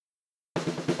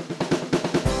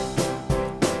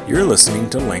You're listening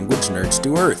to Language Nerds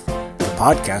to Earth, a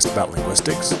podcast about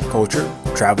linguistics, culture,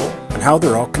 travel, and how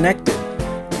they're all connected.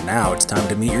 And now it's time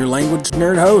to meet your language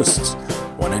nerd hosts.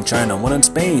 One in China, one in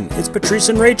Spain. It's Patrice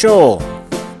and Rachel.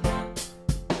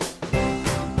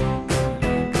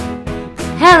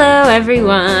 Hello,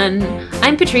 everyone.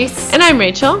 I'm Patrice. And I'm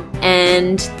Rachel.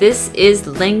 And this is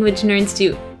Language Nerds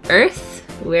to Earth.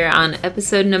 We're on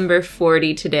episode number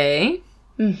 40 today.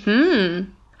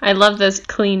 I love those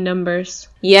clean numbers.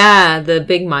 Yeah, the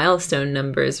big milestone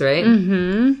numbers, right?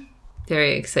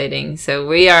 Very exciting. So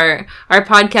our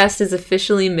podcast is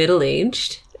officially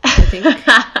middle-aged, I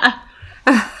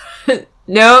think.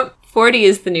 No, 40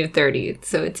 is the new 30,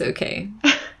 so it's okay.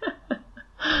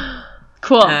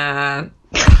 Cool.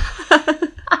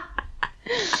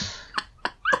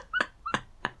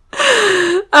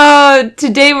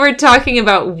 Today we're talking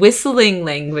about whistling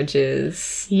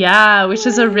languages. Yeah, which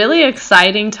is a really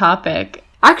exciting topic.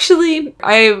 Actually,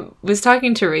 I was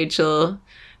talking to Rachel.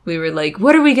 We were like,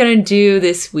 what are we going to do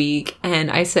this week?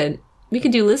 And I said, we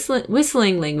could do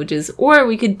whistling languages, or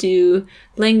we could do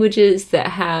languages that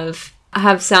have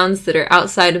sounds that are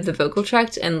outside of the vocal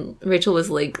tract. And Rachel was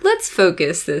like, let's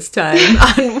focus this time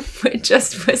on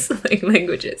just whistling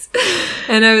languages.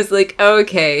 And I was like,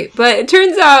 okay. But it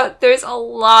turns out there's a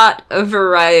lot of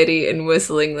variety in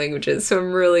whistling languages. So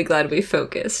I'm really glad we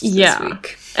focused this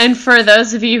week. And for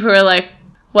those of you who are like,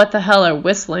 what the hell are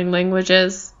whistling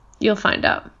languages? You'll find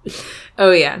out.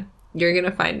 Oh, yeah. You're going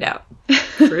to find out.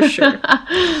 For sure.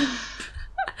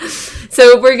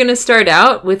 So we're going to start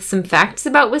out with some facts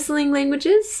about whistling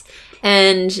languages.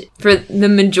 And for the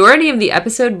majority of the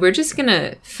episode, we're just going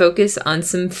to focus on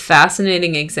some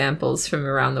fascinating examples from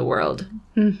around the world.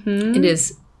 It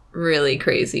is really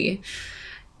crazy.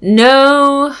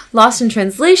 No lost in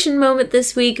translation moment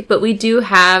this week, but we do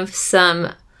have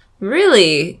some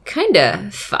really kind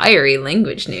of fiery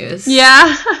language news.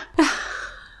 Yeah.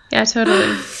 Yeah,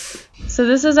 totally. So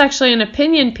this is actually an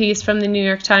opinion piece from the New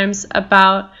York Times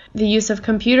about the use of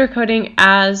computer coding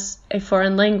as a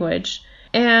foreign language.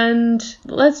 And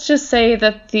let's just say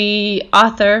that the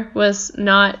author was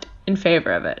not in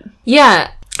favor of it.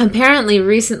 Yeah. Apparently,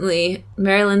 recently,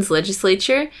 Maryland's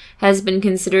legislature has been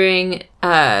considering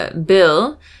a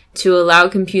bill to allow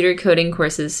computer coding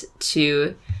courses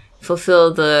to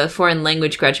fulfill the foreign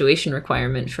language graduation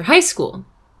requirement for high school.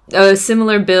 A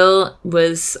similar bill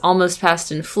was almost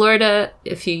passed in Florida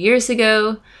a few years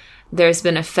ago. There's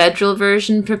been a federal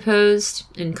version proposed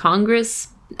in Congress.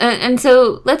 And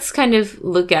so let's kind of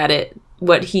look at it,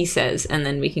 what he says, and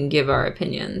then we can give our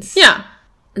opinions. Yeah.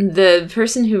 The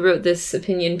person who wrote this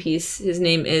opinion piece, his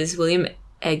name is William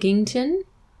Eggington.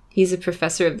 He's a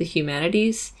professor of the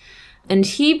humanities. And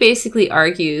he basically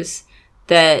argues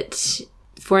that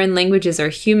foreign languages are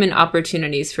human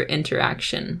opportunities for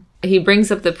interaction. He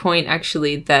brings up the point,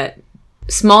 actually, that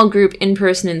small group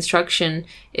in-person instruction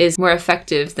is more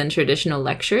effective than traditional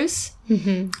lectures.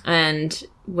 And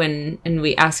when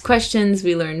we ask questions,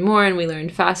 we learn more and we learn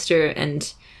faster.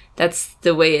 And that's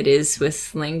the way it is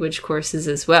with language courses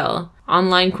as well.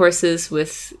 Online courses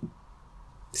with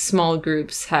small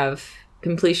groups have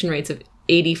completion rates of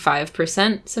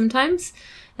 85% sometimes.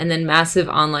 And then massive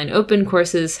online open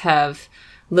courses have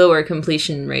lower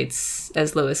completion rates,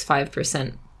 as low as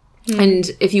 5%. And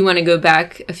if you want to go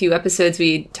back a few episodes,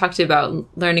 we talked about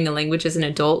learning a language as an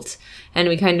adult, and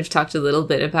we kind of talked a little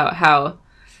bit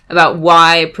about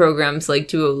why programs like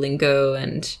Duolingo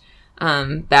and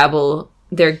Babbel,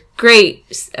 they're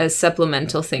great as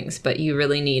supplemental things, but you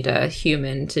really need a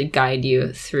human to guide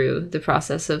you through the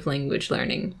process of language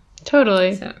learning.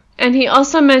 Totally. So. And he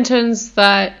also mentions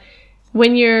that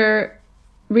when you're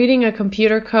reading a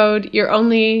computer code, you're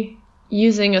only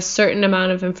using a certain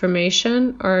amount of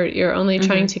information, or you're only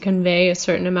trying to convey a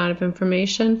certain amount of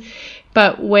information.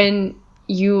 But when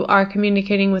you are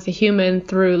communicating with a human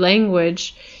through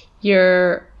language,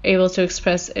 you're able to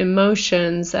express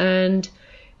emotions and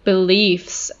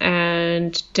beliefs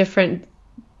and different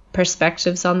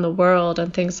perspectives on the world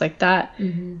and things like that.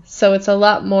 So it's a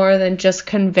lot more than just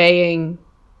conveying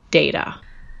data.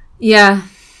 Yeah,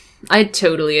 I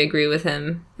totally agree with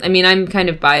him. I mean, I'm kind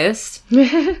of biased.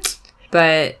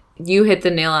 But you hit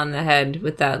the nail on the head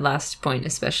with that last point,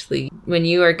 especially. When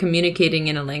you are communicating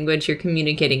in a language, you're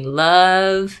communicating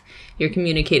love, you're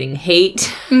communicating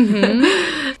hate,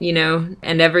 you know,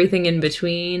 and everything in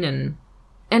between. And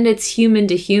it's human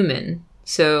to human.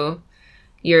 So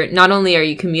not only are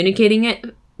you communicating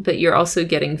it, but you're also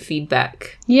getting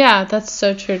feedback. Yeah, that's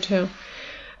so true too.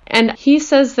 And he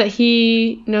says that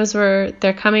he knows where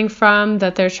they're coming from,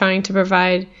 that they're trying to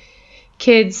provide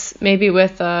kids maybe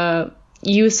with a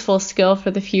useful skill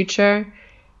for the future.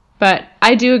 But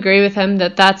I do agree with him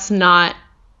that that's not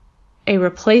a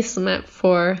replacement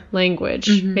for language.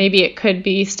 Mm-hmm. Maybe it could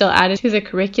be still added to the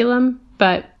curriculum,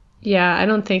 but yeah, I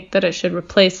don't think that it should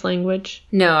replace language.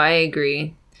 No, I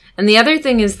agree. And the other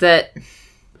thing is that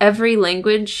every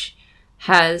language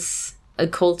has a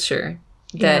culture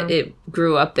that it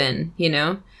grew up in, you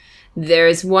know?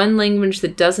 There's one language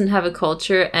that doesn't have a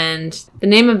culture, and the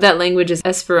name of that language is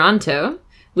Esperanto,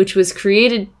 which was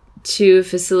created to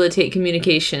facilitate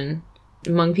communication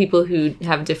among people who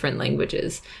have different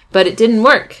languages. But it didn't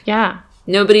work. Yeah.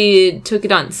 Nobody took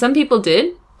it on. Some people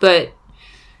did, but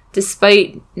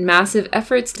despite massive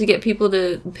efforts to get people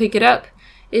to pick it up,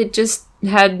 it just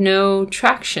had no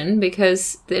traction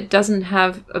because it doesn't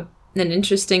have an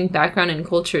interesting background and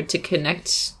culture to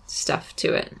connect stuff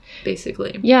to it,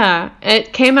 basically. Yeah.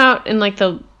 It came out in like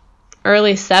the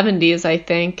early 70s, I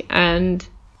think, and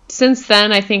since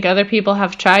then, I think other people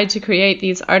have tried to create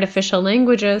these artificial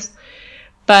languages,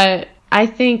 but I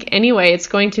think anyway, it's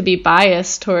going to be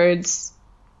biased towards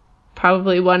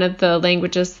probably one of the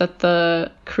languages that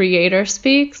the creator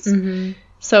speaks. Mm-hmm.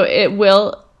 So it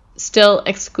will still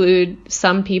exclude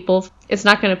some people. It's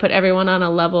not going to put everyone on a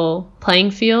level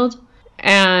playing field.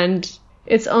 And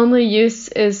its only use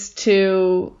is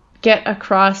to get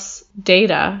across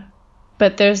data,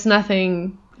 but there's no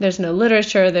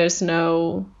literature, there's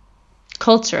no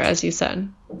culture, as you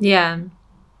said. Yeah.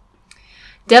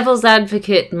 Devil's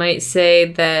advocate might say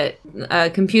that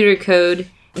computer code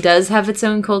does have its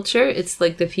own culture. It's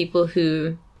like the people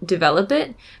who develop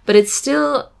it, but it's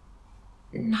still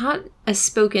not a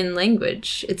spoken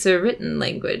language. It's a written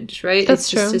language, right? That's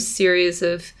it's just true. a series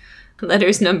of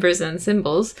letters, numbers, and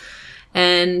symbols.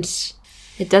 And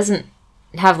it doesn't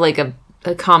have like a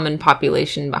common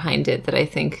population behind it that I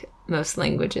think most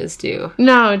languages do.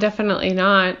 No, definitely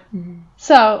not. Mm-hmm.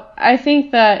 So I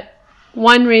think that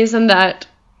one reason that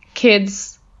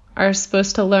kids are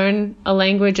supposed to learn a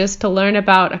language is to learn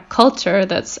about a culture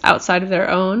that's outside of their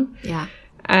own. Yeah.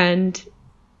 And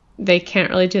they can't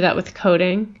really do that with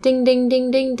coding. Ding, ding,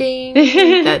 ding, ding, ding.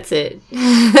 That's it.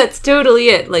 That's totally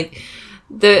it. Like,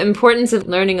 the importance of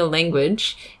learning a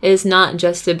language is not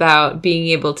just about being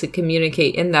able to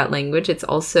communicate in that language. It's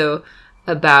also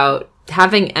about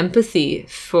having empathy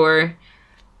for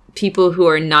people who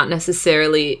are not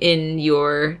necessarily in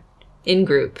your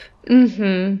in-group.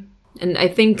 Mm-hmm. And I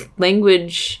think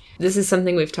language, this is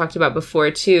something we've talked about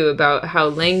before too, about how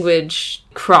language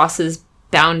crosses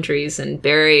boundaries and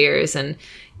barriers, and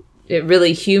it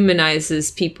really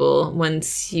humanizes people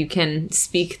once you can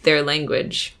speak their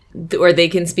language, or they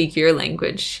can speak your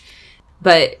language.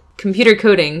 But computer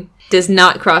coding does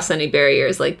not cross any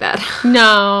barriers like that.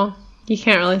 No, you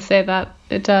can't really say that.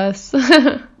 It does.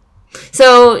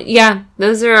 So, yeah,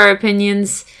 those are our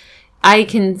opinions. I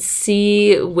can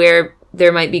see where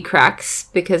there might be cracks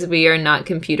because we are not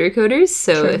computer coders.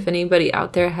 So If anybody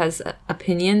out there has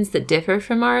opinions that differ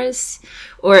from ours,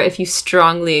 or if you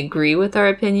strongly agree with our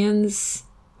opinions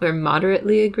or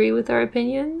moderately agree with our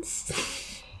opinions,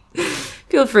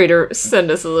 feel free to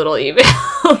send us a little email.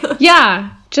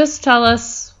 Yeah, just tell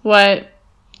us what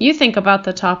you think about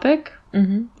the topic.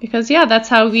 Mm-hmm. Because, yeah, that's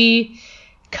how we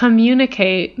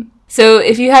communicate. So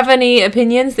if you have any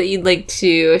opinions that you'd like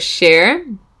to share,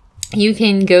 you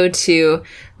can go to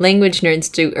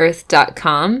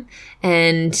languagenerdsdoearth.com,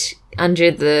 and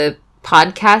under the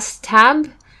podcast tab,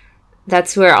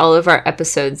 that's where all of our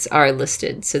episodes are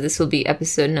listed. So this will be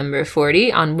episode number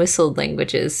 40 on whistled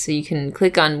languages. So you can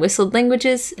click on whistled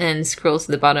languages and scroll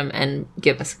to the bottom and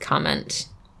give us a comment.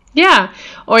 Yeah,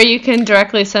 or you can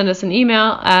directly send us an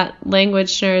email at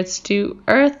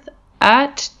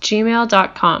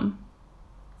languagenerdsdoearth@gmail.com.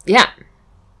 Yeah.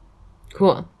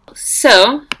 Cool.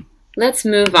 So let's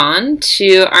move on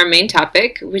to our main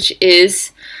topic, which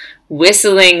is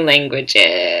whistling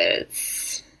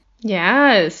languages.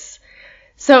 Yes.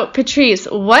 So, Patrice,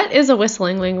 what is a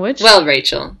whistling language? Well,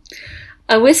 Rachel,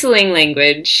 a whistling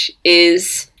language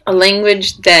is a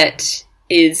language that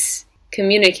is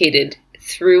communicated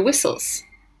through whistles.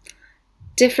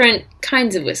 Different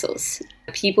kinds of whistles.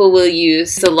 People will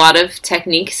use a lot of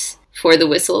techniques for the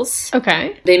whistles.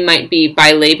 Okay. They might be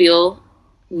bilabial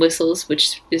whistles,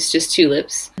 which is just two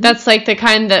lips. That's like the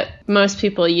kind that most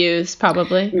people use,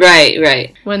 probably.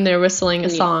 Right. When they're whistling a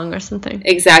song or something.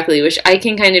 Exactly, which I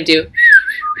can kind of do.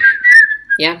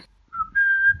 Yeah.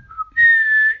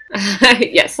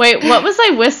 Yes. Wait, what was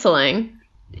I whistling?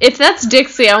 If that's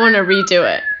Dixie, I want to redo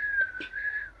it.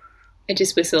 I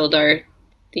just whistled our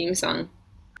theme song.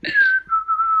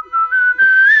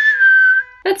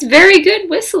 That's very good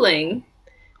whistling.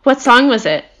 What song was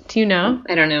it? Do you know?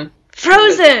 I don't know.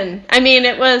 Frozen! I mean,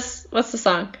 it was What's the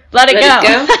song? Let It Let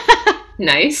Go. It Go.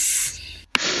 Nice.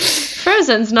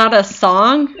 Frozen's not a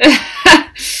song.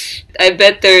 I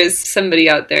bet there's somebody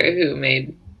out there who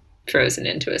made Frozen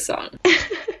into a song.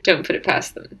 Don't put it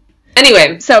past them.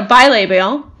 Anyway. So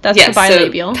bilabial. That's yes, the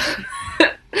bilabial.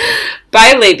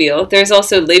 Bilabial. There's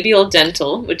also labial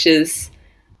dental, which is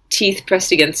teeth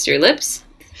pressed against your lips.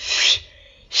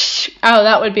 Oh,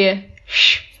 that would be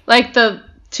like the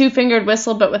two-fingered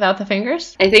whistle, but without the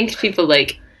fingers? I think people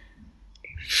like...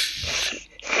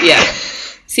 Yeah.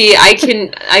 See, I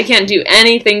can't do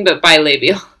anything but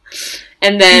bilabial.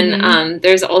 And then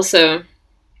there's also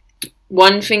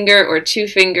one finger or two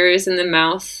fingers in the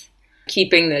mouth,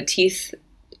 keeping the teeth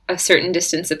a certain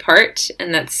distance apart,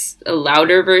 and that's a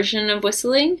louder version of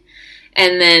whistling.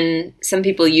 And then some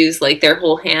people use like their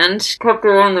whole hand cupped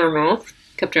around their mouth,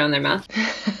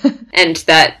 and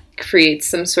that creates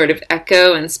some sort of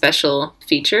echo and special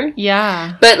feature.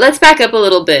 Yeah. But let's back up a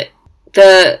little bit.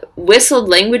 The whistled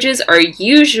languages are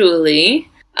usually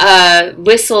a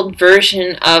whistled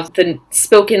version of the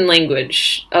spoken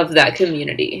language of that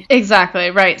community.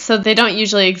 Exactly, right. So they don't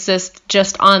usually exist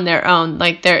just on their own.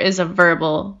 Like, there is a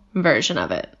verbal version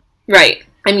of it. Right.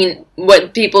 I mean,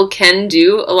 what people can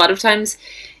do a lot of times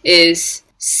is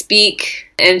speak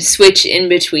and switch in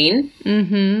between,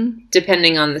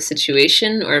 depending on the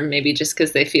situation, or maybe just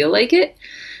because they feel like it.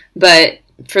 But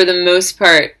for the most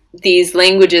part, these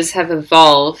languages have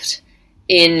evolved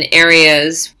in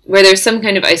areas where there's some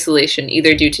kind of isolation,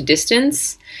 either due to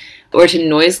distance or to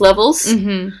noise levels,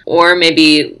 or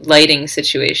maybe lighting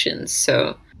situations.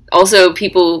 So also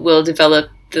people will develop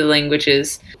the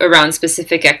languages around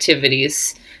specific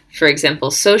activities. For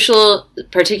example,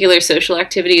 particular social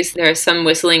activities. There are some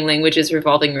whistling languages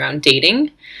revolving around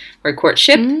dating or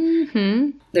courtship.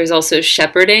 There's also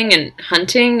shepherding and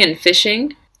hunting and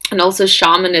fishing. And also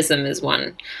shamanism is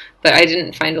one. But I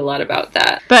didn't find a lot about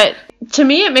that. But to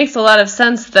me, it makes a lot of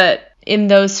sense that in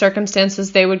those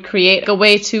circumstances, they would create a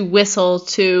way to whistle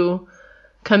to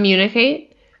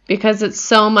communicate, because it's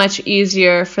so much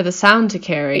easier for the sound to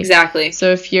carry. Exactly.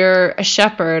 So if you're a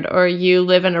shepherd or you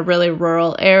live in a really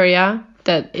rural area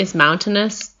that is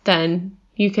mountainous, then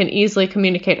you can easily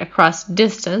communicate across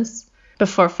distance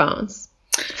before phones.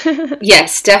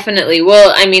 Yes, definitely.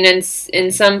 Well, I mean,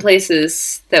 in some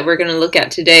places that we're going to look at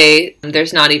today,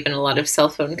 there's not even a lot of cell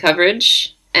phone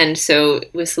coverage, and so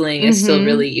whistling is still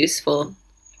really useful.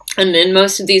 And in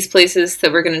most of these places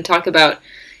that we're going to talk about,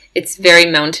 it's very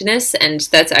mountainous, and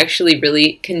that's actually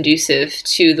really conducive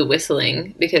to the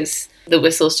whistling, because the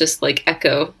whistles just like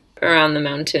echo around the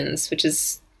mountains, which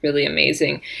is really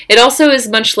amazing. It also is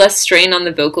much less strain on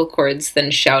the vocal cords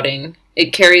than shouting.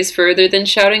 It carries further than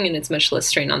shouting, and it's much less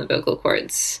strain on the vocal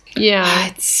cords. Yeah.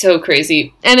 It's so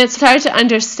crazy. And it's hard to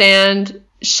understand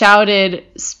shouted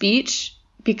speech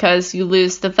because you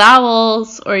lose the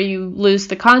vowels or you lose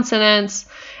the consonants,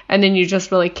 and then you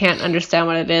just really can't understand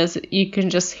what it is. You can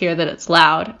just hear that it's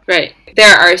loud. Right.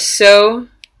 There are so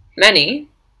many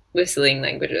whistling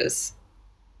languages.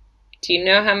 Do you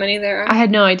know how many there are? I had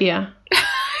no idea. I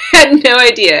had no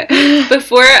idea.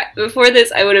 Before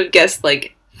this, I would have guessed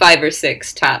like 5 or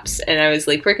 6 tops, and I was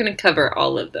like, we're going to cover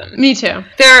all of them. Me too.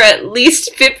 There are at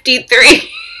least 53.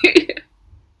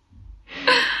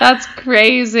 That's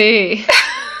crazy.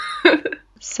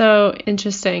 So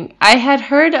interesting. I had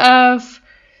heard of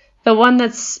the one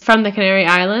that's from the Canary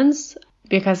Islands,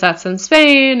 because that's in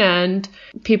Spain, and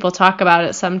people talk about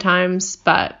it sometimes,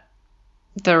 but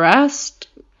the rest,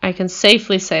 I can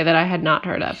safely say that I had not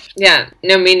heard of. Yeah,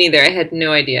 no, me neither. I had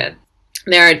no idea.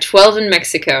 There are 12 in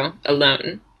Mexico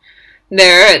alone.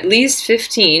 There are at least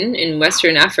 15 in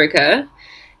Western Africa,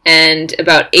 and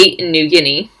about 8 in New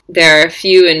Guinea. There are a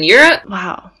few in Europe.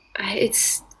 Wow.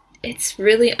 It's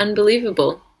really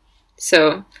unbelievable.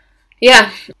 So,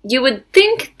 yeah, you would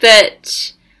think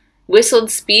that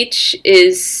whistled speech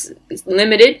is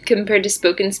limited compared to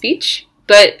spoken speech,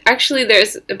 but actually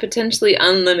there's a potentially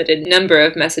unlimited number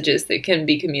of messages that can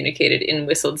be communicated in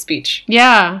whistled speech.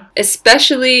 Yeah.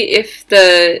 Especially if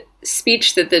the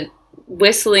speech that the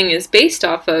whistling is based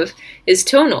off of is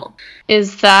tonal.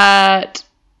 Is that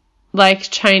like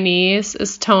Chinese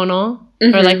is tonal,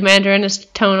 or like Mandarin is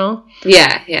tonal?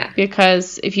 Yeah, yeah.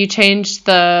 Because if you change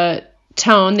the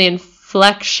tone, the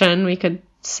inflection, we could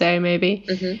say maybe,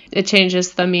 it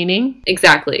changes the meaning.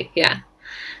 Exactly, yeah.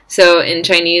 So in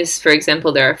Chinese, for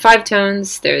example, there are 5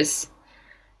 tones. There's,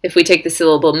 if we take the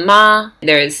syllable ma,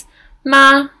 there's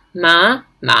ma, ma,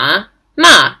 ma,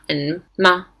 ma, and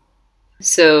ma.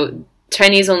 So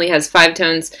Chinese only has 5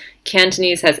 tones.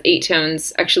 Cantonese has 8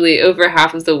 tones. Actually, over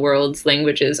half of the world's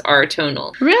languages are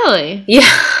tonal. Really?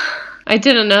 Yeah. I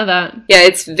didn't know that. Yeah,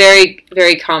 it's very,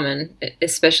 very common,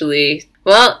 especially,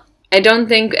 well, I don't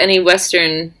think any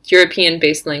Western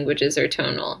European-based languages are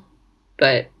tonal,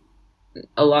 but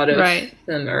a lot of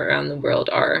them around the world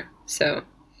are, so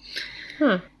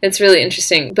it's really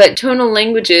interesting. But tonal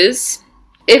languages,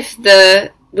 if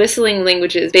the whistling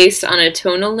language is based on a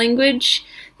tonal language,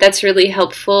 that's really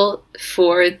helpful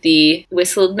for the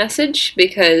whistled message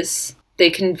because they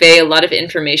convey a lot of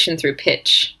information through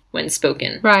pitch when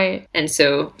spoken. Right. And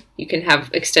so you can have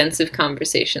extensive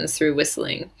conversations through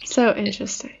whistling. So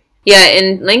interesting. Yeah,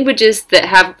 in languages that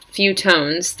have few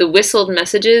tones, the whistled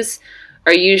messages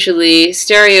are usually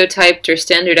stereotyped or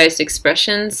standardized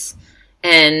expressions,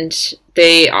 and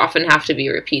they often have to be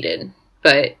repeated.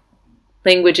 But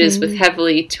languages with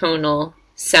heavily tonal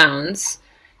sounds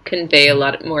convey a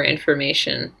lot more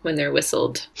information when they're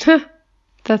whistled.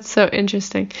 That's so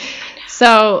interesting.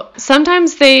 So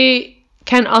sometimes they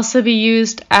can also be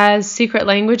used as secret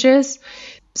languages.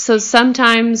 So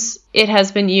sometimes it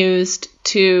has been used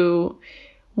to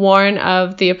warn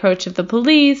of the approach of the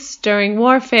police during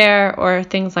warfare or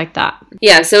things like that.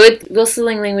 Yeah, so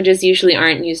whistling languages usually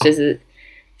aren't used as a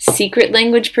secret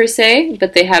language per se,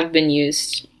 but they have been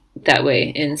used that way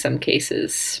in some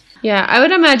cases. Yeah, I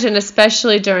would imagine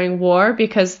especially during war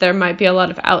because there might be a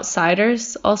lot of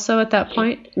outsiders also at that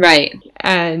point. Right.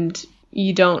 And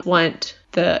you don't want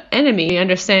the enemy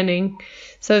understanding.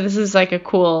 So this is like a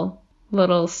cool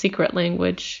little secret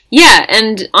language. Yeah,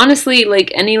 and honestly,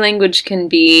 like any language can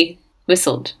be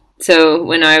whistled. So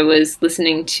when I was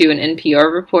listening to an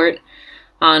NPR report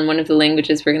on one of the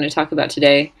languages we're going to talk about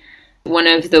today, one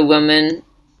of the women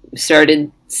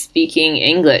started speaking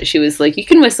English. She was like, you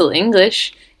can whistle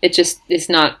English. It just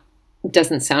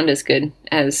doesn't sound as good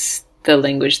as the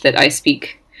language that I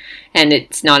speak. And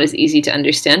it's not as easy to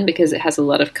understand because it has a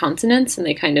lot of consonants and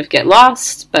they kind of get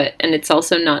lost, and it's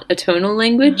also not a tonal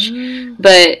language.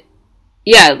 But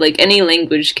yeah, like any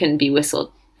language can be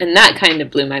whistled. And that kind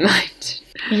of blew my mind.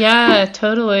 Yeah,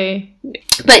 totally.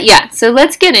 But yeah, so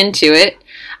let's get into it.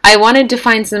 I wanted to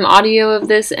find some audio of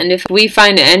this, and if we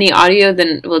find any audio,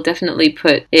 then we'll definitely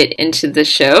put it into the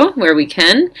show where we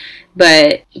can.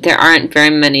 But there aren't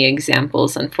very many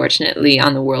examples, unfortunately,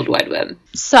 on the World Wide Web.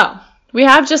 So we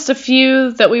have just a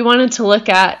few that we wanted to look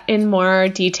at in more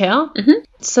detail. Mm-hmm.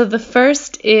 So the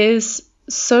first is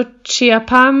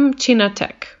Xochiapam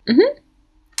Chinatec. Mm-hmm.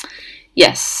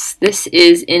 Yes, this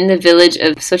is in the village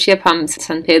of Xochiapam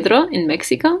San Pedro in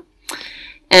Mexico.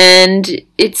 And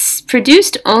it's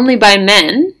produced only by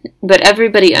men, but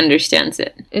everybody understands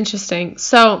it. Interesting.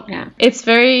 So It's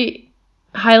very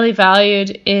highly valued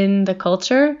in the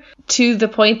culture to the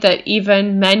point that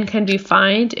even men can be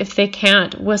fined if they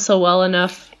can't whistle well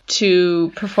enough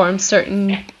to perform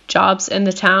certain jobs in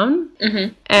the town.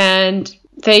 Mm-hmm. And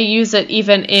they use it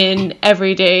even in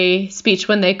everyday speech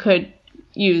when they could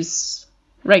use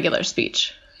regular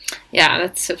speech. Yeah,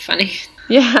 that's so funny.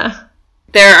 Yeah.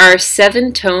 There are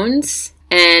 7 tones,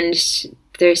 and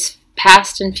there's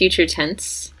past and future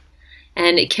tense,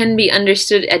 and it can be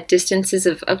understood at distances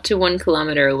of up to 1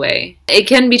 kilometer away. It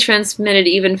can be transmitted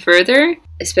even further,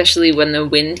 especially when the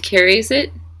wind carries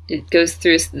it. It goes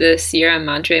through the Sierra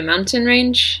Madre mountain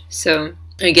range, so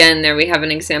again, there we have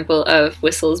an example of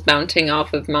whistles bouncing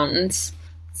off of mountains.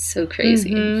 It's so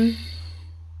crazy. Mm-hmm.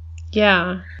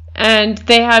 Yeah, and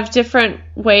they have different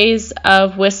ways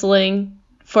of whistling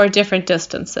for different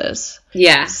distances.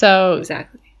 Yeah, so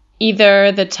exactly.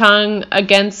 Either the tongue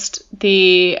against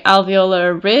the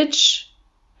alveolar ridge,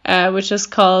 which is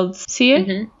called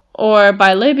sie, or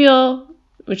bilabial,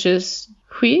 which is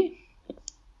hui,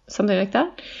 something like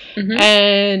that,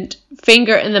 and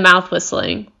finger in the mouth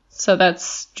whistling. So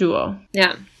that's juo.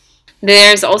 Yeah.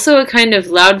 There's also a kind of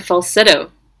loud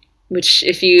falsetto, which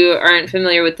if you aren't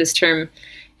familiar with this term,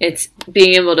 it's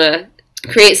being able to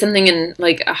create something in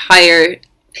like a higher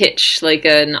pitch, like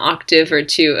an octave or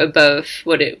 2 above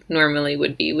what it normally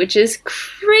would be, which is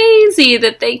crazy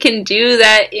that they can do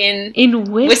that in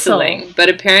whistling. But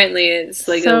apparently it's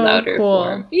like a louder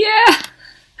form. Yeah,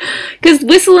 because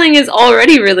whistling is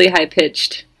already really high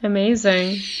pitched.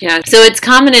 Amazing. Yeah, so it's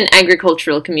common in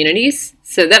agricultural communities,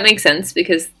 so that makes sense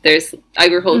because there's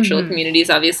agricultural communities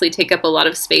obviously take up a lot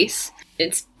of space.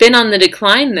 It's been on the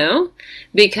decline, though,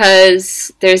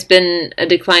 because there's been a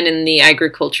decline in the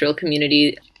agricultural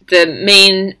community. The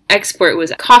main export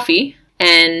was coffee,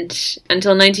 and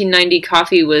until 1990,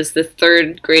 coffee was the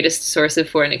 3rd greatest source of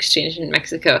foreign exchange in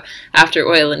Mexico after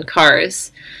oil and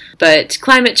cars. But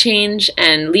climate change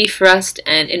and leaf rust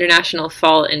and international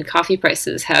fall in coffee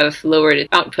prices have lowered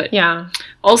output. Yeah.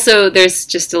 Also, there's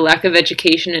just a lack of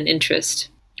education and interest.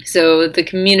 So the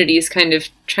community is kind of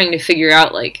trying to figure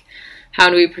out, like, how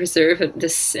do we preserve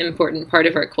this important part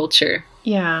of our culture?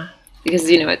 Yeah. Because,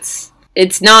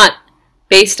 it's not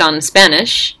based on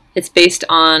Spanish. It's based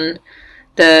on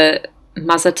the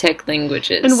Mazatec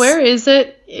languages. And where is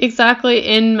it exactly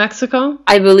in Mexico?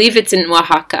 I believe it's in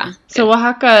Oaxaca. So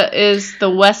Oaxaca is the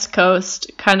west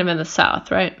coast, kind of in the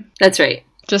south, right? That's right.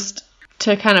 Just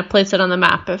to kind of place it on the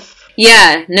map.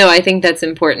 Yeah, no, I think that's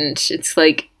important. It's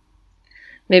like,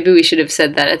 maybe we should have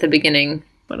said that at the beginning.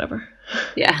 Whatever.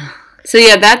 Yeah. So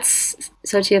yeah, that's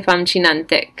Xochitl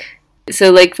Chinantec.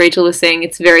 So like Rachel was saying,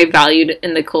 it's very valued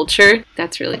in the culture.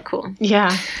 That's really cool.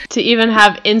 Yeah. To even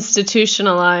have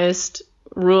institutionalized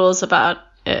rules about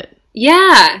it.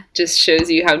 Yeah. Just shows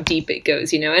you how deep it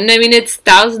goes, And I mean, it's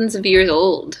thousands of years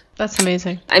old. That's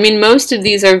amazing. I mean, most of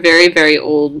these are very, very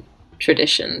old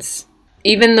traditions.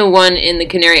 Even the one in the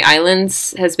Canary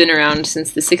Islands has been around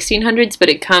since the 1600s, but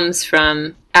it comes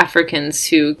from Africans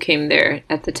who came there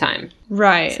at the time.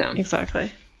 Right,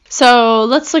 exactly. So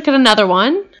let's look at another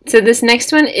one. So this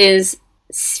next one is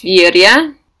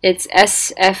Sfiria. It's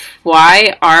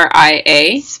Sfyria.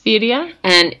 Sfiria.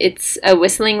 And it's a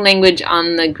whistling language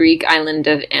on the Greek island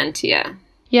of Antia.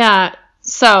 Yeah,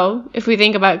 so if we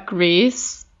think about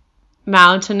Greece,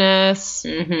 mountainous,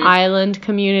 island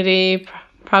community,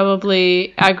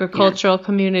 probably agricultural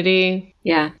community.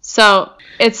 Yeah. So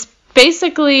it's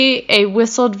basically a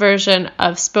whistled version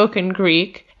of spoken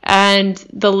Greek, and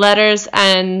the letters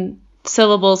and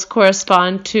syllables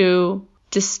correspond to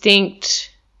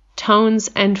distinct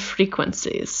tones and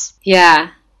frequencies.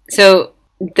 Yeah. So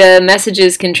the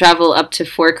messages can travel up to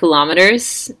 4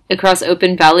 kilometers across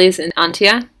open valleys in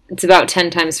Antia. It's about 10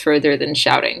 times further than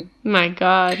shouting. My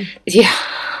God. Yeah.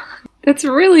 That's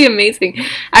really amazing.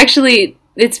 Actually,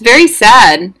 it's very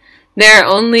sad. There are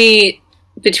only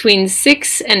between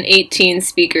 6 and 18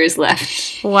 speakers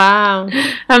left. Wow.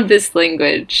 Of this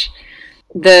language.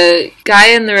 The guy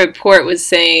in the report was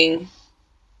saying,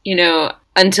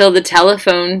 until the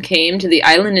telephone came to the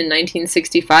island in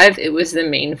 1965, it was the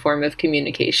main form of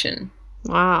communication.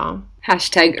 Wow.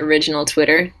 #original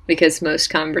Twitter, because most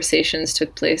conversations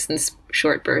took place in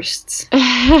short bursts.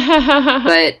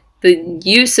 But the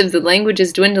use of the language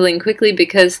is dwindling quickly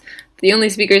because the only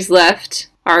speakers left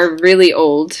are really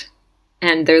old,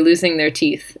 and they're losing their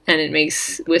teeth, and it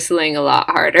makes whistling a lot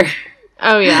harder.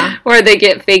 Oh, yeah. Or they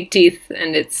get fake teeth,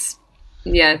 and it's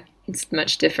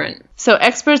much different. So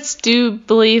experts do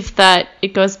believe that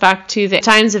it goes back to the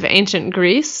times of ancient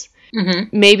Greece,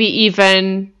 maybe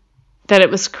even that it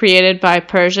was created by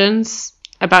Persians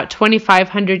about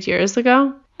 2,500 years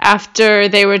ago, after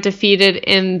they were defeated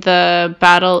in the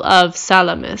Battle of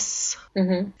Salamis.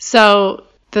 So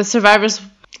the survivors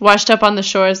washed up on the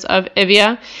shores of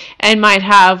Evia and might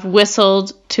have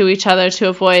whistled to each other to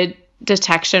avoid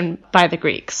detection by the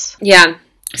Greeks. Yeah.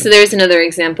 So there's another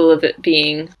example of it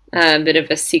being a bit of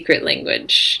a secret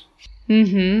language.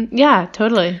 Yeah,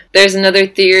 totally. There's another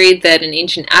theory that in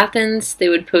ancient Athens, they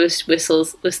would post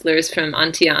whistlers from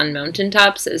Antia on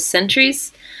mountaintops as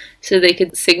sentries, so they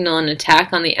could signal an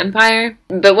attack on the empire.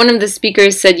 But one of the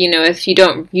speakers said, if you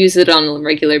don't use it on a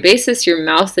regular basis, your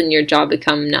mouth and your jaw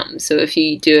become numb. So if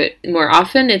you do it more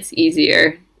often, it's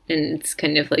easier, and it's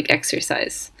kind of like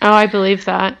exercise. Oh, I believe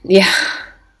that. Yeah.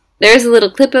 There's a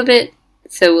little clip of it,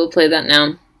 so we'll play that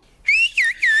now.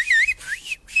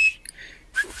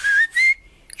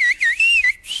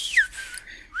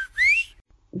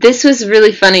 This was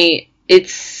really funny.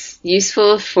 It's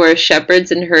useful for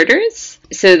shepherds and herders.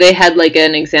 So they had like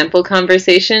an example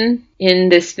conversation in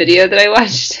this video that I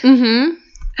watched.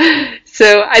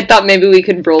 So I thought maybe we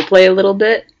could role play a little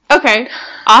bit. Okay.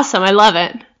 Awesome. I love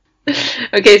it.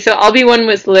 Okay, so I'll be one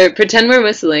whistler. Pretend we're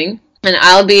whistling. And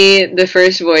I'll be the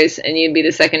first voice and you'd be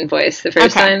the second voice the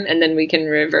first time. And then we can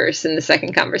reverse in the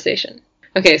second conversation.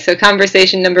 Okay, so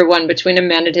conversation number 1 between a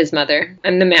man and his mother.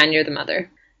 I'm the man, you're the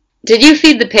mother. Did you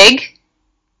feed the pig?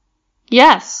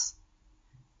 Yes.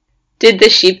 Did the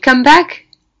sheep come back?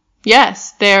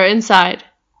 Yes, they're inside.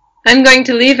 I'm going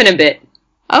to leave in a bit.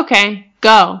 Okay,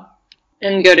 go.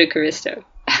 And go to Caristo.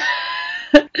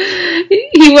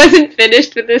 He wasn't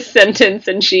finished with his sentence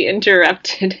and she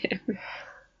interrupted him.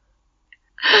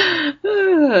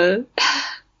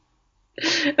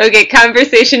 Okay,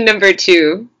 conversation number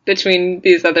 2 between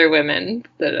these other women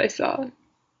that I saw.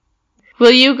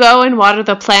 Will you go and water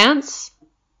the plants?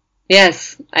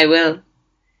 Yes, I will.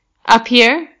 Up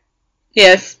here?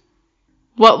 Yes.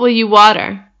 What will you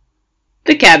water?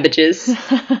 The cabbages.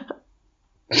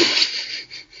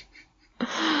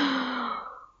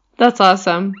 That's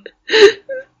awesome.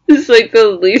 It's like the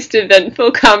least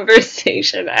eventful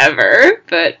conversation ever,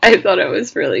 but I thought it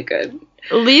was really good.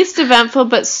 Least eventful,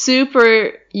 but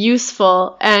super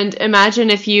useful. And imagine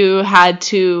if you had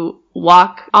to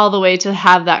walk all the way to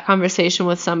have that conversation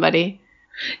with somebody.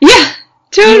 Yeah,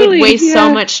 totally. You would waste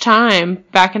so much time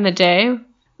back in the day.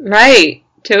 Right,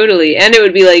 totally. And it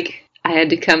would be like, I had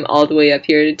to come all the way up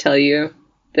here to tell you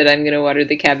that I'm going to water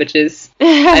the cabbages.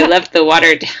 I left the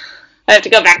water down. I have to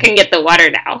go back and get the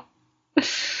water now.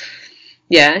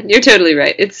 Yeah, you're totally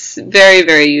right. It's very,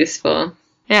 very useful.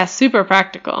 Yeah, super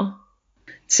practical.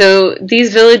 So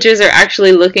these villagers are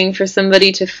actually looking for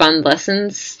somebody to fund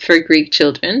lessons for Greek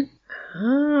children.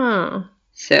 Oh.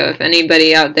 So if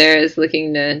anybody out there is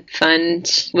looking to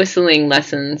fund whistling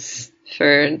lessons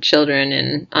for children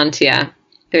in Antia,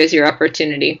 there's your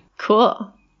opportunity.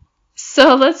 Cool.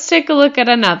 So let's take a look at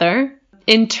another.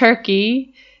 In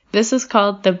Turkey, this is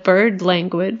called the bird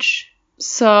language.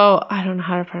 So I don't know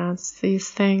how to pronounce these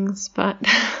things, but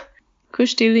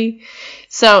Kuşdili.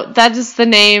 So that is the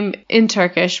name in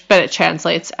Turkish, but it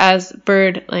translates as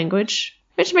bird language,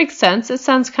 which makes sense. It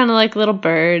sounds kind of like little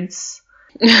birds.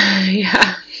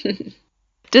 Yeah.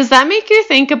 Does that make you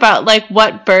think about like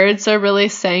what birds are really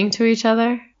saying to each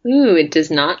other? Ooh, it does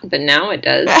not, but now it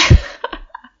does.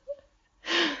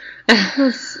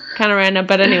 It's kind of random,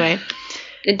 but anyway.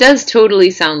 It does totally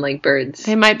sound like birds.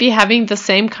 They might be having the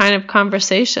same kind of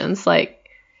conversations, like,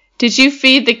 did you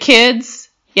feed the kids?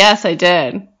 Yes, I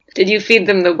did. Did you feed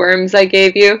them the worms I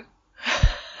gave you?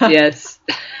 Yes.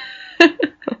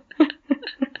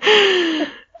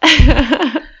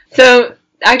 So,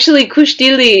 actually,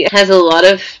 Kuşdili has a lot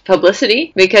of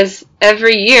publicity because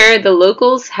every year the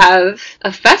locals have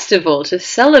a festival to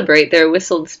celebrate their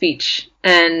whistled speech.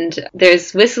 And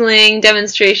there's whistling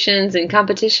demonstrations and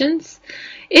competitions.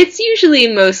 It's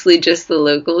usually mostly just the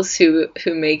locals who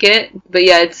make it. But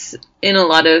yeah, it's in a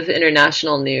lot of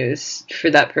international news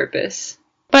for that purpose.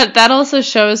 But that also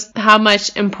shows how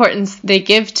much importance they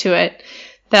give to it,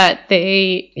 that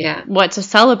they want to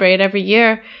celebrate every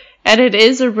year. And it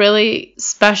is a really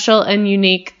special and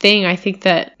unique thing, I think,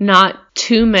 that not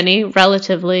too many,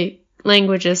 relatively,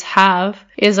 languages have,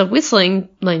 is a whistling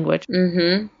language.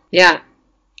 Mm-hmm. Yeah,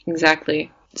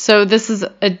 exactly. So this is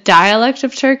a dialect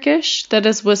of Turkish that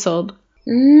is whistled.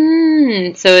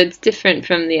 So it's different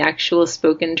from the actual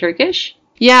spoken Turkish?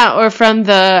 Yeah, or from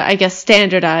the, I guess,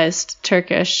 standardized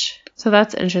Turkish. So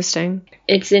that's interesting.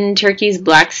 It's in Turkey's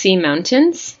Black Sea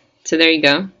Mountains. So there you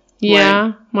go.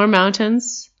 Yeah, more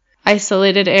mountains.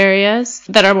 Isolated areas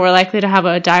that are more likely to have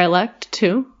a dialect,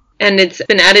 too. And it's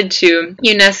been added to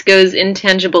UNESCO's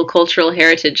Intangible Cultural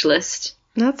Heritage list.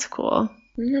 That's cool.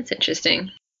 That's interesting.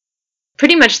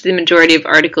 Pretty much the majority of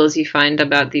articles you find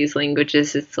about these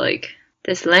languages, it's like,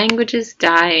 this language is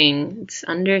dying. It's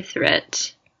under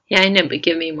threat. Yeah, I know, but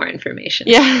give me more information.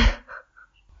 Yeah.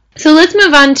 So let's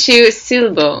move on to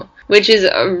Silbo, which is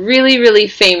a really, really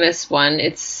famous one.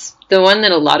 It's the one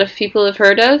that a lot of people have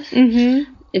heard of.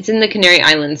 Mm-hmm. It's in the Canary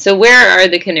Islands. So where are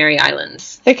the Canary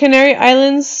Islands? The Canary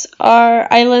Islands are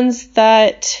islands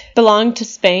that belong to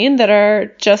Spain that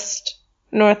are just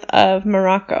north of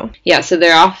Morocco. Yeah, so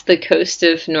they're off the coast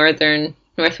of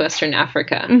northwestern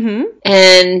Africa. Mm-hmm.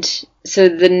 And so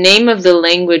the name of the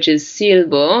language is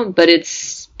Silbo, but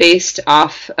it's based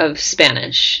off of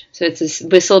Spanish. So it's a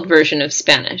whistled version of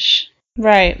Spanish.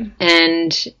 Right.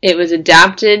 And it was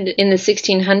adapted in the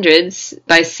 1600s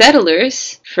by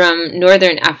settlers from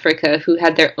northern Africa who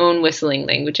had their own whistling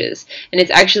languages. And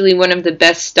it's actually one of the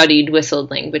best studied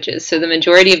whistled languages. So the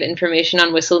majority of information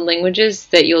on whistled languages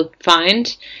that you'll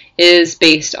find is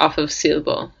based off of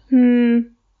Silbo.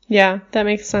 Yeah, that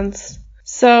makes sense.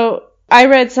 So I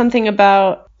read something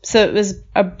about, so it was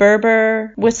a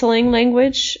Berber whistling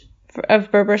language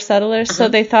of Berber settlers. Uh-huh. So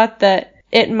they thought that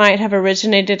it might have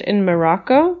originated in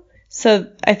Morocco. So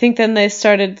I think then they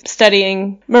started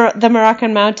studying the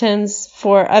Moroccan mountains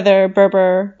for other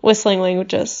Berber whistling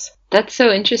languages. That's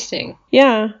so interesting.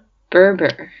 Yeah.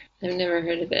 Berber. I've never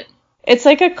heard of it. It's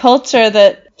like a culture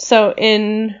that, so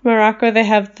in Morocco they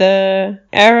have the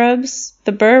Arabs,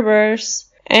 the Berbers,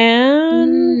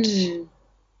 and...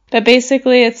 But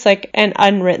basically it's like an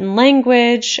unwritten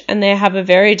language, and they have a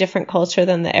very different culture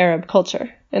than the Arab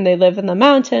culture. And they live in the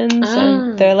mountains,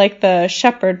 and they're like the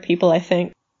shepherd people, I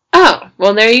think. Oh,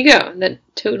 well, there you go. That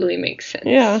totally makes sense.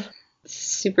 Yeah.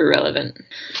 Super relevant.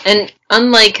 And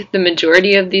unlike the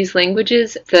majority of these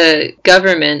languages, the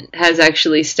government has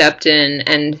actually stepped in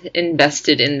and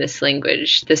invested in this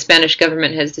language. The Spanish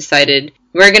government has decided,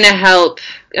 we're going to help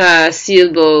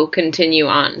Silbo continue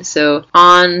on. So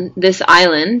on this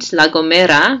island, La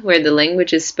Gomera, where the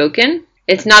language is spoken,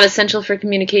 it's not essential for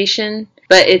communication,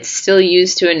 but it's still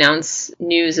used to announce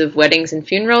news of weddings and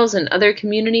funerals and other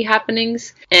community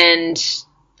happenings. And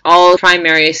all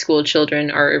primary school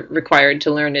children are required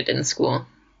to learn it in school.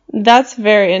 That's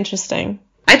very interesting.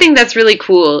 I think that's really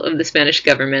cool of the Spanish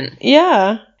government.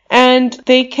 Yeah. And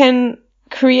they can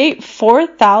create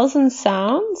 4,000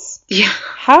 sounds? Yeah.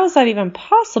 How is that even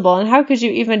possible? And how could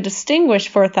you even distinguish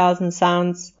 4,000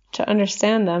 sounds to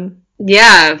understand them?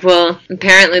 Yeah, well,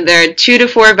 apparently there are 2 to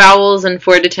 4 vowels and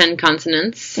 4 to 10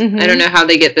 consonants. I don't know how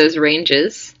they get those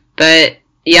ranges, but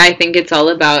yeah, I think it's all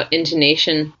about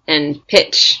intonation and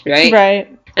pitch, right? Right.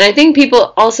 And I think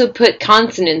people also put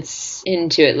consonants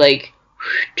into it, like,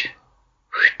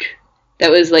 that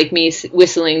was like me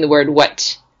whistling the word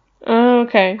what. Oh,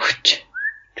 okay.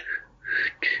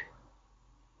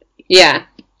 Yeah,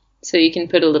 so you can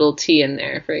put a little T in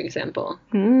there, for example.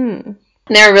 Hmm.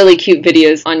 There are really cute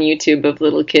videos on YouTube of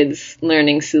little kids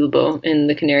learning Silbo in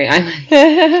the Canary Islands.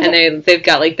 And they've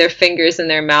got, like, their fingers in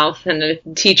their mouth, and the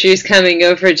teacher's coming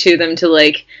over to them to,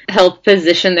 like, help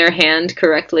position their hand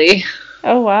correctly.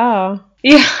 Oh, wow.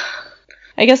 Yeah.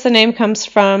 I guess the name comes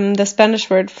from the Spanish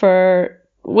word for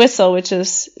whistle, which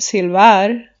is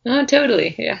silbar. Oh,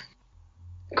 totally, yeah.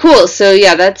 Cool, so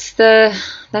yeah, that's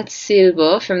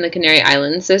Silbo from the Canary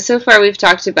Islands. So far we've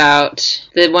talked about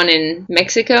the one in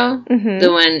Mexico, the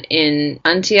one in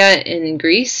Antia in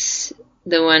Greece,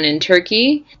 the one in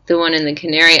Turkey, the one in the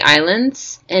Canary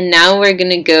Islands, and now we're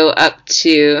going to go up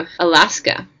to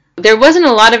Alaska. There wasn't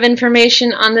a lot of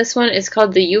information on this one. It's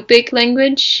called the Yupik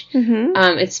language.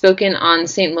 It's spoken on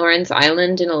St. Lawrence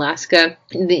Island in Alaska.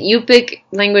 The Yupik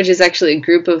language is actually a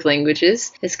group of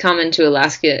languages. It's common to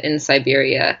Alaska and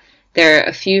Siberia. There are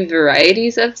a few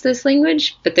varieties of this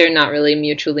language, but they're not really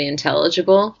mutually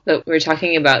intelligible. But we're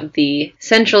talking about the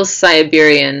Central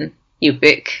Siberian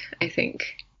Yupik, I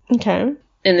think. Okay.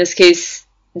 In this case,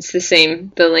 it's the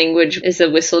same. The language is a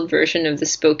whistled version of the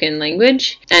spoken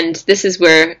language. And this is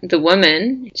where the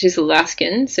woman, she's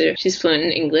Alaskan, so she's fluent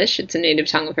in English. It's a native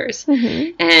tongue of hers.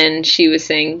 And she was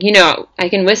saying, I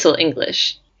can whistle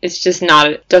English. It's just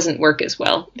it doesn't work as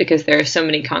well because there are so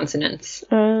many consonants.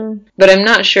 But I'm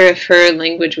not sure if her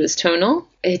language was tonal.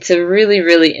 It's a really,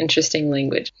 really interesting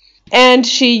language. And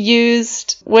she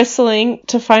used whistling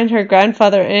to find her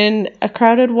grandfather in a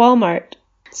crowded Walmart.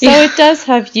 So it does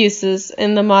have uses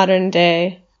in the modern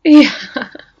day. Yeah.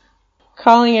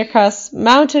 Calling across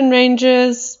mountain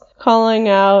ranges, calling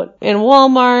out in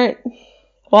Walmart.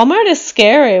 Walmart is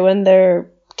scary when there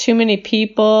are too many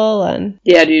people and...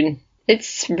 Yeah, dude.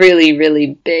 It's really,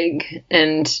 really big.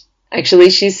 And actually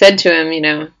she said to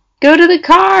him, go to the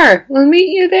car. We'll meet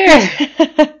you there.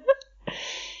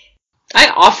 I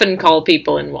often call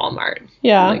people in Walmart.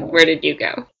 Yeah. Like, where did you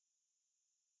go?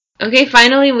 Okay,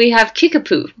 finally we have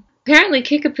Kickapoo. Apparently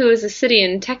Kickapoo is a city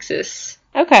in Texas.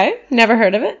 Okay, never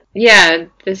heard of it. Yeah,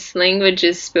 this language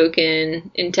is spoken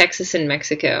in Texas and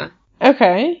Mexico.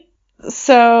 Okay.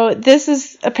 So this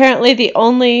is apparently the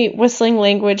only whistling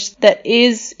language that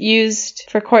is used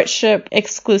for courtship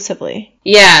exclusively.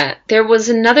 Yeah, there was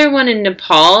another one in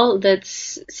Nepal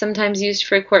that's sometimes used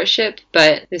for courtship,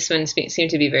 but this one seemed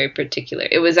to be very particular.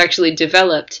 It was actually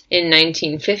developed in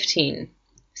 1915.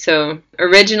 So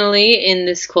originally in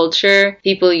this culture,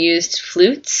 people used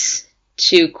flutes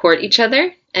to court each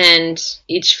other, and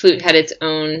each flute had its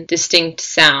own distinct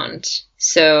sound.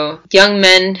 So young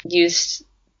men used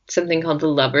something called the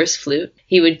lover's flute.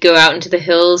 He would go out into the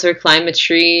hills or climb a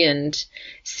tree and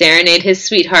serenade his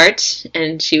sweetheart,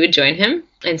 and she would join him.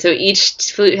 And so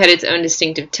each flute had its own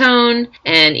distinctive tone,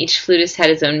 and each flutist had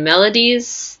its own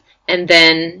melodies. And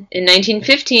then in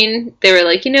 1915, they were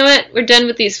like, you know what? We're done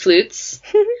with these flutes.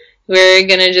 We're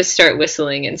going to just start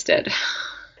whistling instead.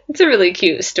 It's a really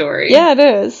cute story. Yeah, it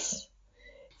is.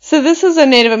 So this is a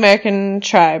Native American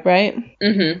tribe, right?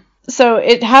 Mm-hmm. So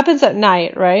it happens at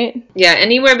night, right? Yeah,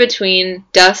 anywhere between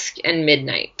dusk and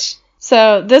midnight.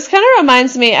 So this kind of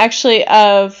reminds me actually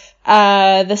of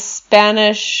the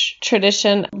Spanish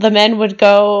tradition. The men would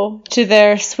go to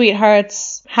their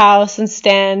sweetheart's house and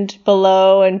stand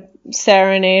below and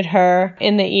serenade her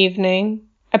in the evening.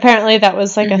 Apparently that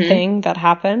was like a thing that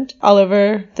happened all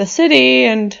over the city,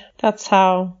 and that's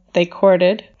how they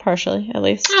courted, partially at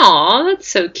least. Aw, that's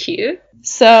so cute.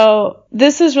 So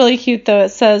this is really cute, though. It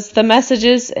says the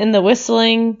messages in the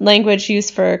whistling language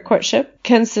used for courtship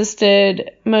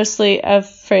consisted mostly of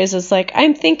phrases like,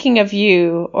 I'm thinking of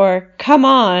you, or come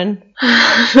on.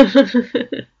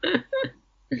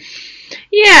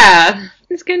 Yeah,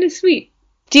 it's kind of sweet.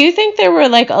 Do you think there were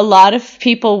like a lot of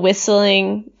people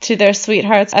whistling to their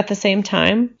sweethearts at the same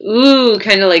time? Ooh,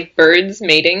 kind of like birds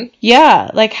mating. Yeah,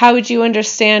 like how would you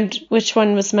understand which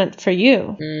one was meant for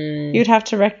you? You'd have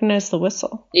to recognize the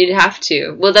whistle. You'd have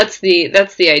to. Well, that's the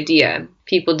idea.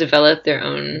 People develop their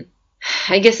own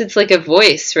I guess it's like a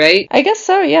voice, right? I guess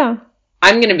so, yeah.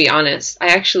 I'm going to be honest. I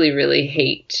actually really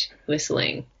hate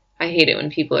whistling. I hate it when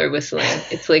people are whistling.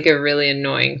 It's like a really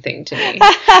annoying thing to me.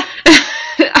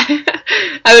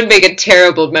 I would make a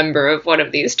terrible member of one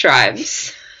of these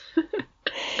tribes.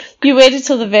 You waited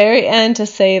till the very end to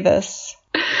say this.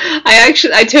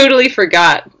 I totally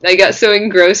forgot. I got so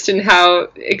engrossed in how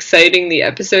exciting the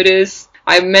episode is.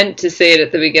 I meant to say it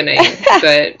at the beginning,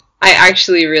 but I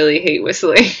actually really hate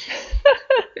whistling.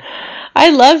 I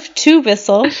love to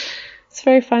whistle. It's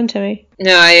very fun to me.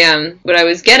 No, what I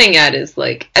was getting at is,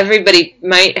 like, everybody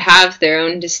might have their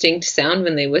own distinct sound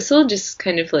when they whistle, just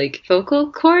kind of like vocal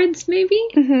cords, maybe?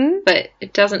 Mm-hmm. But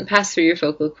it doesn't pass through your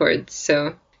vocal cords,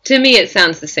 so to me it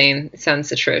sounds the same. It sounds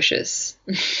atrocious.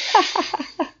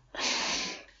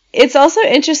 It's also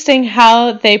interesting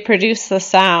how they produce the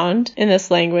sound in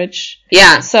this language.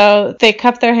 Yeah. So they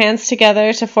cup their hands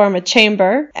together to form a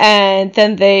chamber, and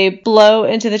then they blow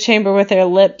into the chamber with their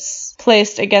lips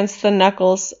placed against the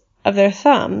knuckles of their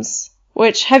thumbs.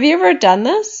 Which, have you ever done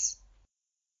this?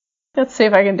 Let's see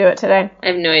if I can do it today. I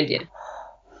have no idea.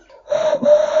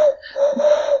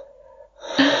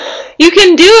 You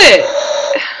can do it!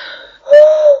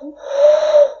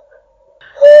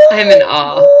 I'm in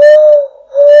awe.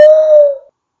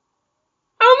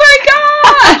 Oh my god!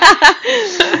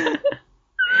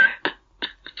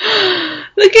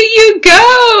 Look at you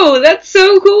go! That's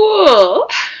so cool!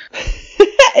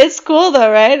 It's cool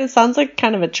though, right? It sounds like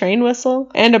kind of a train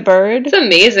whistle and a bird. It's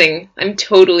amazing. I'm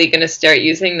totally going to start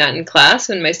using that in class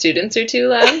when my students are too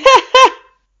loud.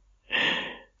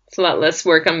 It's a lot less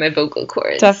work on my vocal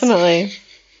cords. Definitely.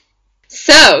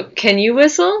 So, can you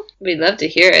whistle? We'd love to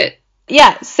hear it.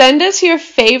 Yeah, send us your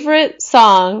favorite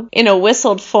song in a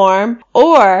whistled form,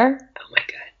 or Oh my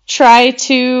god. try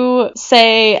to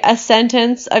say a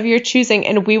sentence of your choosing,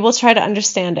 and we will try to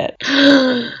understand it.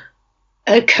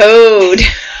 A code.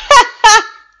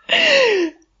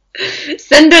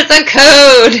 Send us a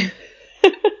code.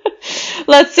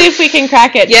 Let's see if we can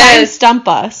crack it. Yes. Try and stump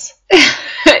us.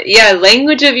 Yeah,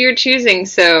 language of your choosing.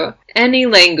 So, any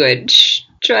language.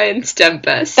 Try and stump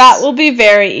us. That will be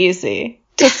very easy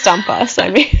to stump us,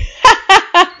 I mean.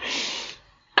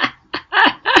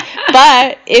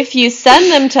 But if you send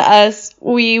them to us,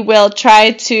 we will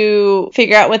try to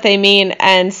figure out what they mean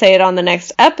and say it on the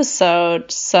next episode,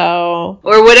 so...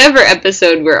 Or whatever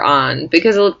episode we're on,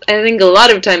 because I think a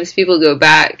lot of times people go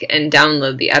back and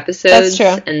download the episodes. That's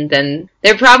true. And then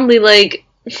they're probably like,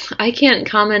 I can't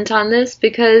comment on this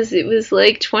because it was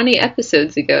like 20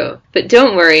 episodes ago. But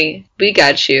don't worry, we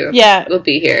got you. Yeah. We'll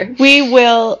be here. We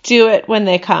will do it when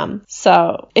they come.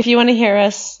 So if you want to hear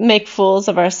us make fools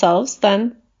of ourselves,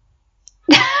 then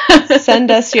send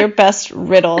us your best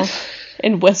riddle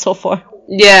in whistle form.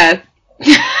 Yeah.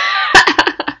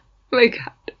 Oh my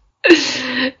god.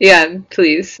 Yeah,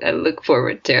 please. I look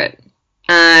forward to it.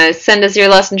 Send us your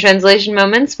lost in translation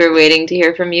moments. We're waiting to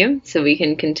hear from you so we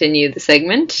can continue the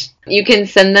segment. You can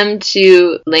send them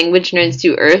to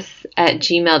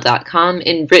languagenerdsdoearth@gmail.com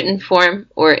in written form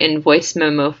or in voice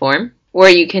memo form. Or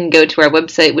you can go to our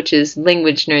website, which is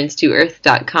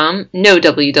languagenerdsdoearth.com, no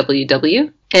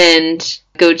www, and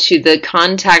go to the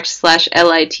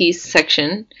contact/LIT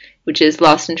section, which is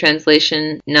Lost in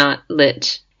Translation, Not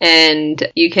Lit. And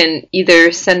you can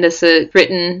either send us a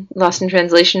written Lost in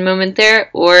Translation moment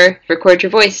there, or record your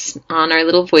voice on our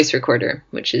little voice recorder,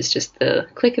 which is just the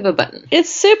click of a button. It's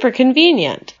super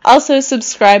convenient. Also,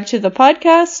 subscribe to the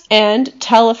podcast and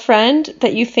tell a friend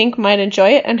that you think might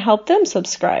enjoy it and help them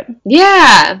subscribe.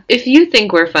 Yeah! If you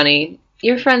think we're funny,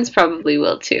 your friends probably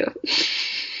will too.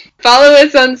 Follow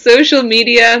us on social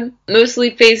media,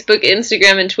 mostly Facebook,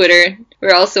 Instagram, and Twitter.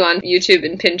 We're also on YouTube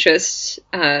and Pinterest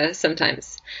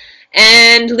sometimes.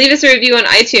 And leave us a review on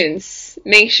iTunes.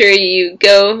 Make sure you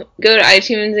go to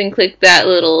iTunes and click that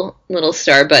little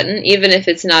star button, even if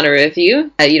it's not a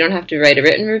review. You don't have to write a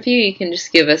written review. You can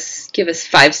just give us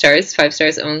 5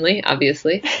 stars only,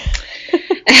 obviously.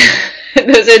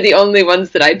 Those are the only ones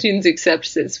that iTunes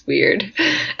accepts. It's weird.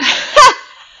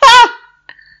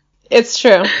 It's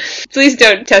true. Please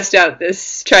don't test out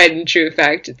this tried and true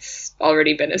fact. It's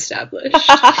already been established.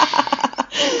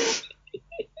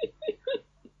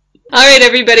 All right,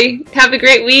 everybody. Have a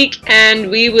great week, and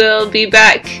we will be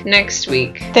back next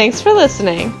week. Thanks for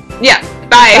listening. Yeah.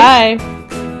 Bye. Bye.